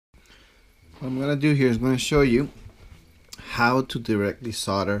What I'm gonna do here is going to show you how to directly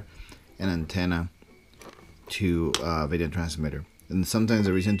solder an antenna to a video transmitter. And sometimes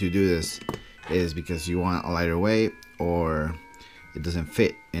the reason to do this is because you want a lighter weight or it doesn't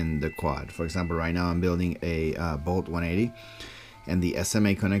fit in the quad. For example, right now I'm building a Bolt 180 and the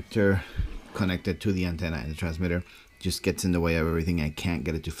SMA connector connected to the antenna and the transmitter just gets in the way of everything. I can't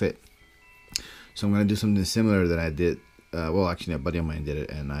get it to fit. So I'm going to do something similar that I did. Well, actually a buddy of mine did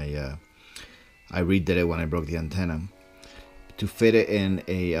it, and I redid it when I broke the antenna to fit it in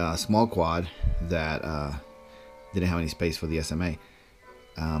a small quad that didn't have any space for the SMA.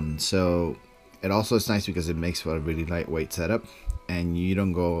 So it also is nice because it makes for a really lightweight setup, and you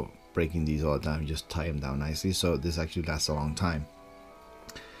don't go breaking these all the time. You just tie them down nicely, so this actually lasts a long time.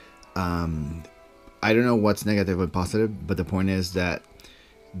 I don't know what's negative and positive, but the point is that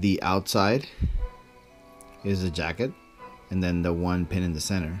the outside is the jacket, and then the one pin in the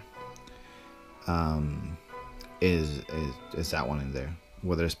center is that one in there.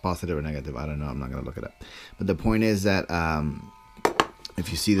 Whether it's positive or negative, I don't know. I'm not gonna look it up. But the point is that if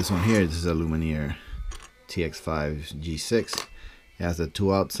you see this one here, this is a Lumenier TX5G6. It has the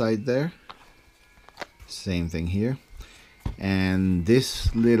two outside there. Same thing here. And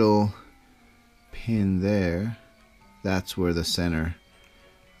this little pin there, that's where the center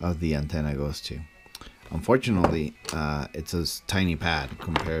of the antenna goes to. Unfortunately, it's a tiny pad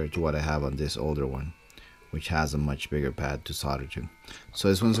compared to what I have on this older one, which has a much bigger pad to solder to. So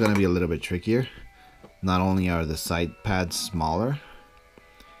this one's going to be a little bit trickier. Not only are the side pads smaller,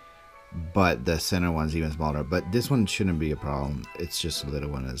 but the center one's even smaller. But this one shouldn't be a problem. It's just a little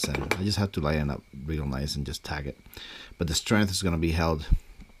one in the center. I just have to line up real nice and just tag it. But the strength is going to be held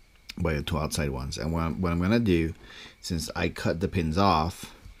by the two outside ones. And what I'm going to do, since I cut the pins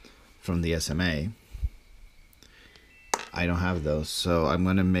off from the SMA, I don't have those, so I'm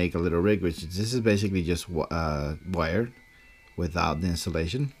going to make a little rig, which this is basically just wired without the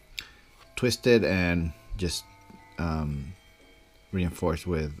installation, twisted and just reinforced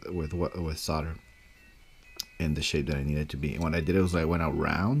with solder in the shape that I need it to be. And what I did was I went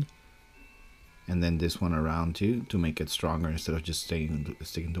around, and then this one around too, to make it stronger instead of just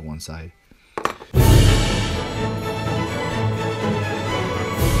sticking to one side.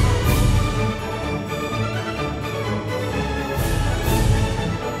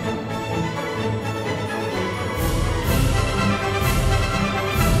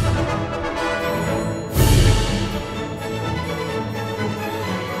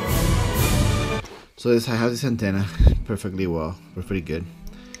 So I have this antenna perfectly well, pretty good,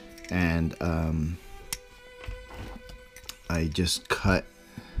 and I just cut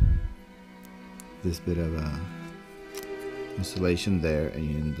this bit of installation there, and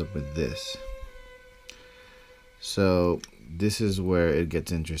you end up with this. So this is where it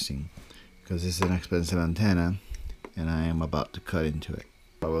gets interesting, because this is an expensive antenna, and I am about to cut into it.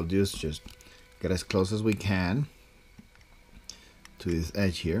 What we'll do is just get as close as we can to this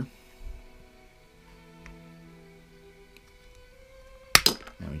edge here.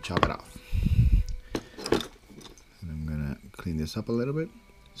 And we chop it off. And I'm gonna clean this up a little bit.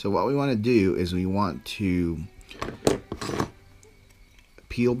 So what we want to do is we want to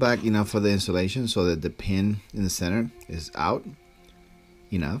peel back enough for the installation so that the pin in the center is out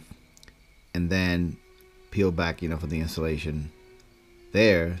enough, and then peel back enough for the installation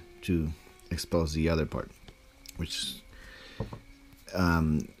there to expose the other part, which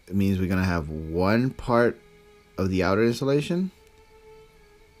means we're gonna have one part of the outer installation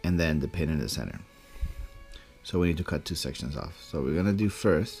and then the pin in the center. So we need to cut two sections off. So what we're gonna do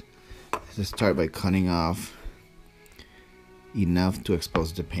first is to start by cutting off enough to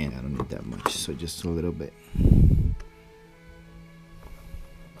expose the pin. I don't need that much, so just a little bit.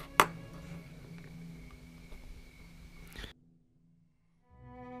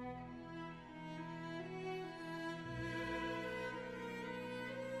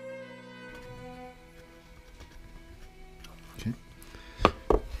 Okay.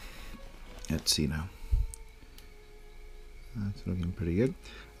 Let's see now. That's looking pretty good.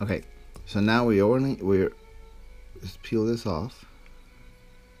 Okay, so now we're just peel this off.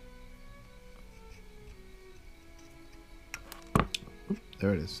 Oop,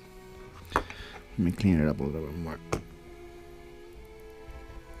 there it is. Let me clean it up a little bit more.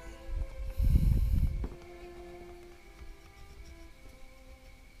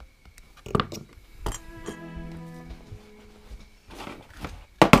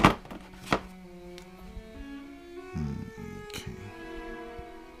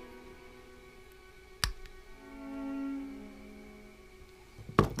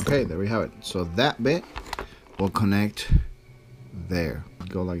 Okay, there we have it. So that bit will connect there.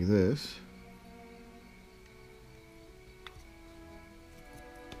 Go like this.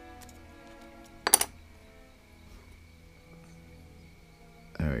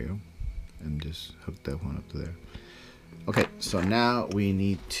 There we go. And just hook that one up to there. Okay, so now we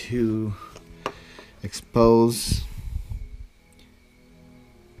need to expose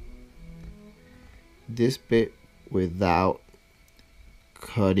this bit without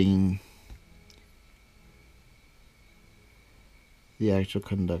cutting the actual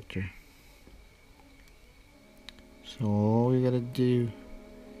conductor. So all we gotta do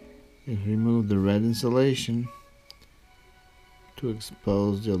is remove the red insulation to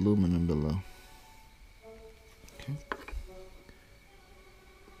expose the aluminum below. Okay.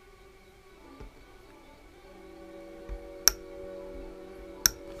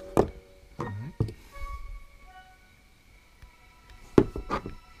 All right.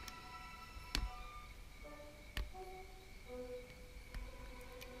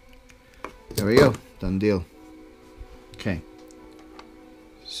 There we go, done deal. Okay,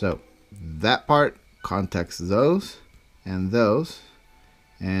 so that part contacts those, and the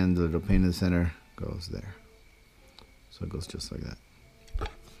little pane in the center goes there. So it goes just like that.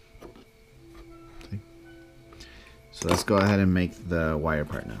 Okay. So let's go ahead and make the wire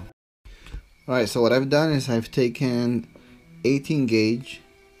part now. Alright, so what I've done is I've taken 18 gauge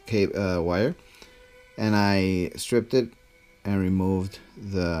wire, and I stripped it and removed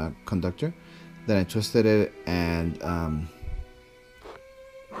the conductor. Then I twisted it and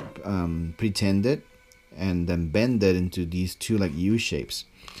pre-tinned it, and then bend it into these two like U shapes.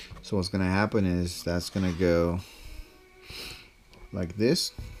 So what's gonna happen is that's gonna go like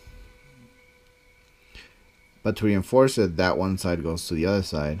this, but to reinforce it, that one side goes to the other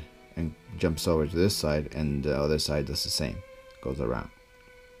side and jumps over to this side, and the other side does the same, goes around.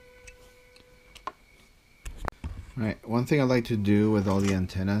 Alright, one thing I like to do with all the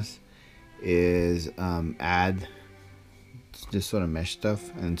antennas is add this sort of mesh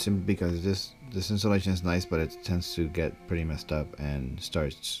stuff, and simply because this insulation is nice, but it tends to get pretty messed up and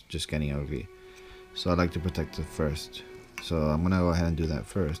starts just getting ugly. So I like to protect it first. So I'm gonna go ahead and do that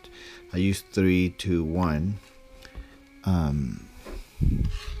first. I use 3-2-1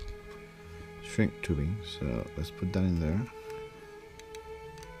 shrink tubing. So let's put that in there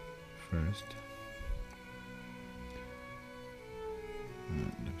first.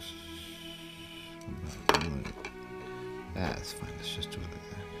 That's fine, let's just do it like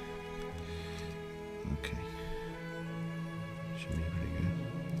that. Okay. Should be pretty good.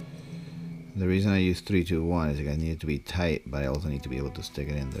 The reason I use 3-2-1 is I need it to be tight, but I also need to be able to stick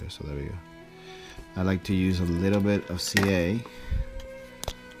it in there. So there we go. I like to use a little bit of CA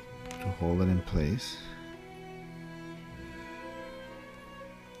to hold it in place.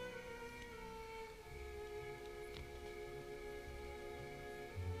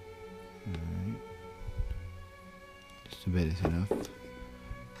 Alright. Just a bit is enough.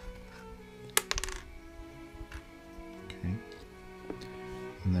 Okay.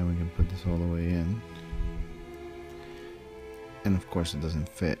 And then we can put this all the way in. And of course it doesn't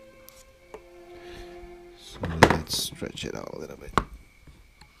fit. So let's stretch it out a little bit.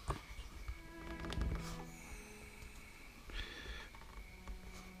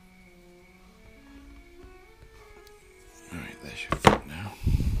 Alright, that should fit now.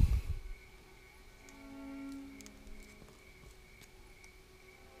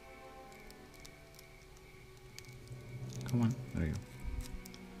 Come on, there you go.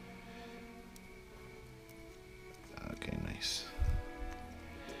 Okay, nice.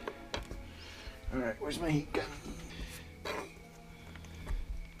 Alright, where's my heat gun?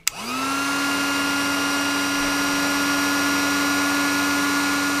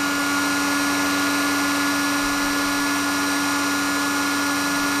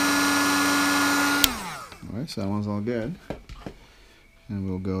 Alright, so that one's all good. And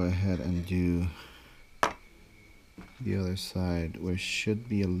we'll go ahead and do the other side, which should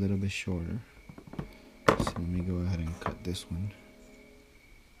be a little bit shorter. So let me go ahead and cut this one.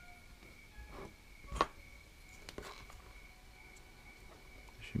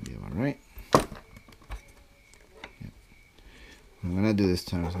 Should be alright. Yep. What I'm gonna do this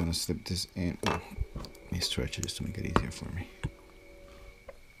time is gonna slip this in. Oh, let me stretch it just to make it easier for me.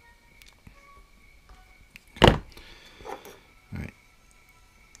 Okay. Alright.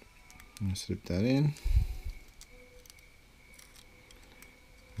 I'm gonna slip that in.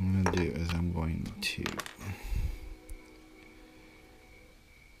 What I'm going to do is I'm going to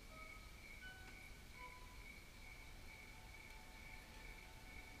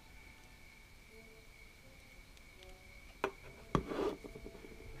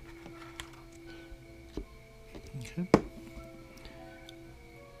okay.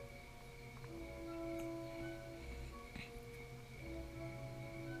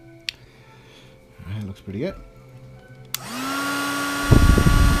 Alright, looks pretty good.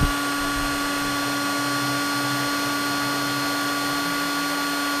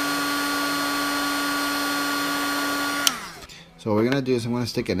 So what we're gonna do is I'm gonna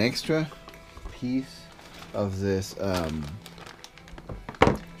stick an extra piece of this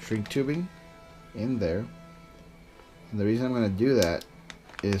shrink tubing in there. And the reason I'm gonna do that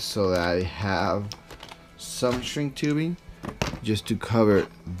is so that I have some shrink tubing just to cover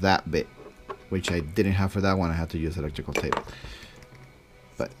that bit, which I didn't have for that one. I had to use electrical tape.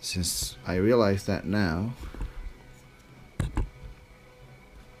 But since I realize that now,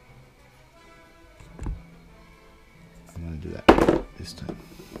 I'm gonna do that this time.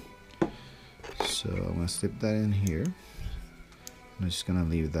 So I'm gonna slip that in here. I'm just gonna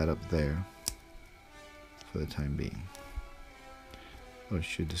leave that up there for the time being. Oh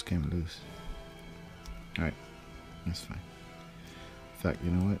shoot, this came loose. Alright, that's fine. In fact, you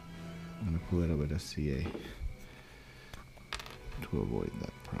know what? I'm gonna pull it up with a CA to avoid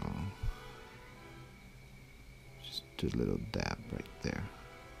that problem. Just do a little dab right there.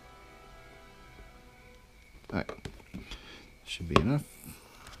 Alright, should be enough.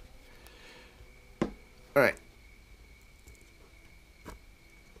 Alright.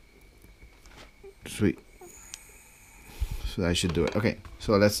 Sweet. So that should do it. Okay,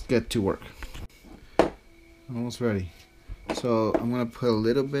 so let's get to work. Almost ready. So I'm gonna put a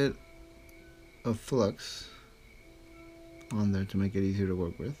little bit of flux on there to make it easier to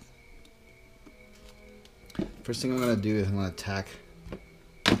work with. First thing I'm gonna do is I'm gonna tack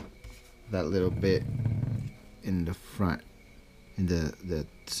that little bit in the front, in the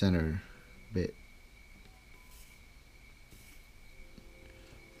center bit.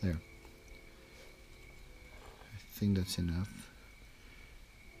 There. I think that's enough.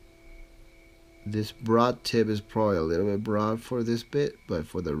 This broad tip is probably a little bit broad for this bit, but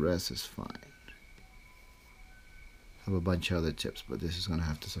for the rest is fine. I have a bunch of other tips, but this is gonna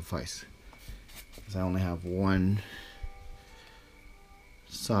have to suffice because I only have one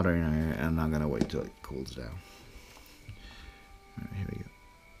soldering iron and I'm not gonna wait till it cools down. Alright, here we go.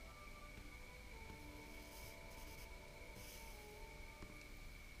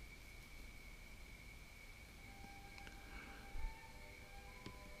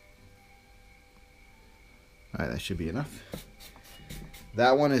 Alright, that should be enough.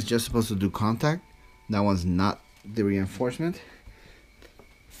 That one is just supposed to do contact. That one's not the reinforcement.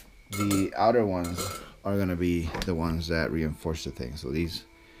 The outer ones are going to be the ones that reinforce the thing. So these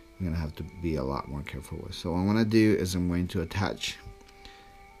I'm going to have to be a lot more careful with. So what I'm going to do is I'm going to attach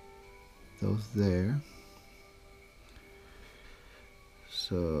those there.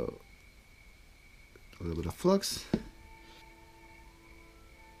 So a little bit of flux.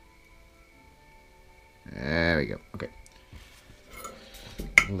 There we go. Okay.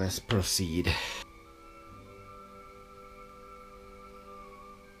 Let's proceed.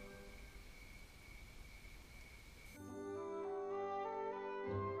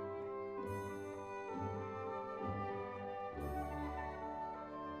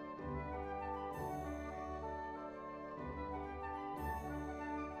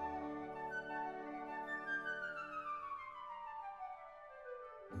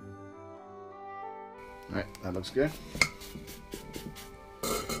 Alright, that looks good.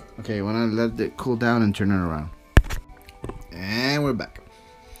 Okay, I want to let it cool down and turn it around. And we're back.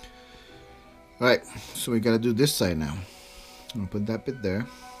 Alright, so we got to do this side now. I'm going to put that bit there.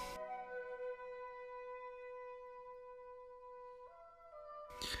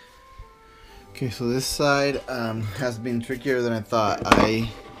 Okay, so this side has been trickier than I thought.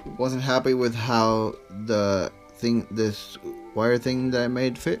 I wasn't happy with how this wire thing that I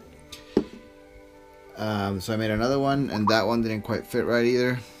made fit. So I made another one, and that one didn't quite fit right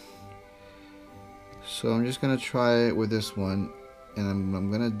either. So I'm just gonna try it with this one, and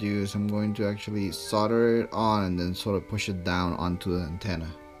I'm gonna do is I'm going to actually solder it on and then sort of push it down onto the antenna,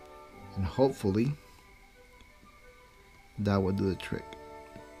 and hopefully that will do the trick.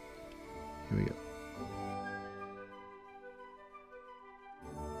 Here we go.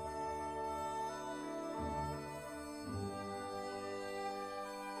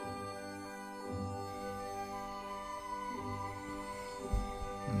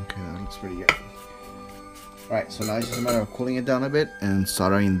 Okay, that looks pretty good. Alright, so now it's just a matter of cooling it down a bit and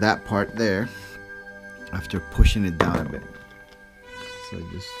soldering that part there after pushing it down a bit. So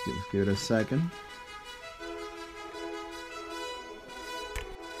just give it a second.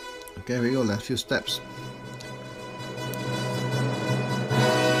 Okay, here we go, last few steps.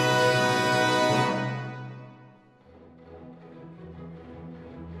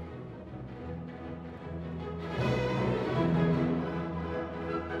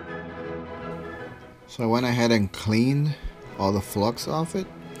 So I went ahead and cleaned all the flux off it.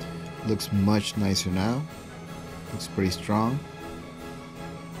 Looks much nicer now. Looks pretty strong.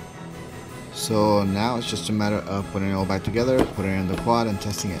 So now it's just a matter of putting it all back together, putting it in the quad and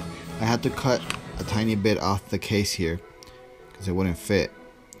testing it. I had to cut a tiny bit off the case here because it wouldn't fit,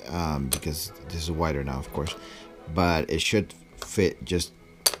 because this is wider now, of course, but it should fit just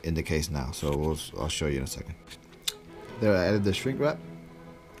in the case now. So I'll show you in a second. There, I added the shrink wrap,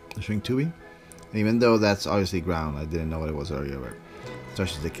 the shrink tubing, and even though that's obviously ground, I didn't know what it was earlier, but it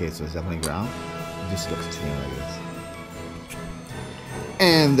touches the case, so it's definitely ground. It just looks to me like this.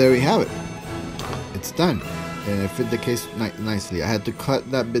 And there we have it. It's done, and it fit the case nicely. I had to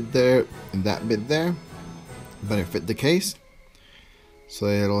cut that bit there and that bit there, but it fit the case, so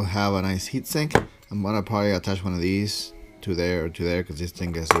it'll have a nice heat sink. I'm gonna probably attach one of these to there or to there because this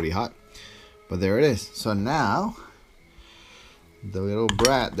thing gets really hot. But there it is. So now the little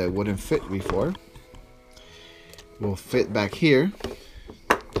brat that wouldn't fit before will fit back here.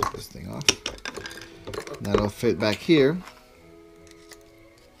 Take this thing off. That'll fit back here.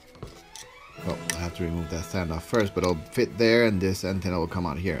 Oh, I have to remove that standoff first, but it'll fit there, and this antenna will come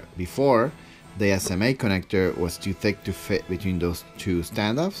out here. Before, the SMA connector was too thick to fit between those two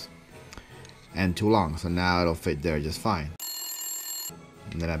standoffs and too long, so now it'll fit there just fine.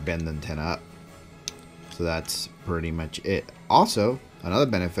 And then I bend the antenna up. So that's pretty much it. Also, another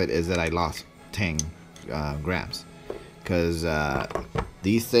benefit is that I lost 10 grams, because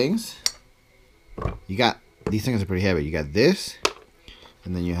these things are pretty heavy. You got this,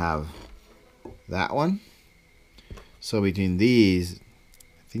 and then you have that one. So between these,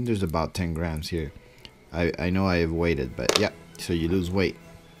 I think there's about 10 grams here. I know I have weighted, but yeah, so you lose weight.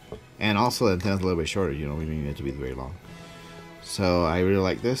 And also the antenna's a little bit shorter, you don't really need it to be very long. So I really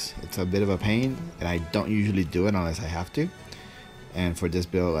like this. It's a bit of a pain, and I don't usually do it unless I have to. And for this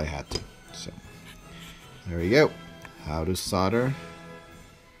build, I had to. So there we go. How to solder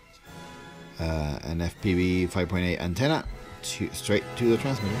an FPV 5.8 antenna straight to the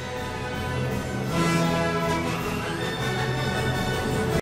transmitter.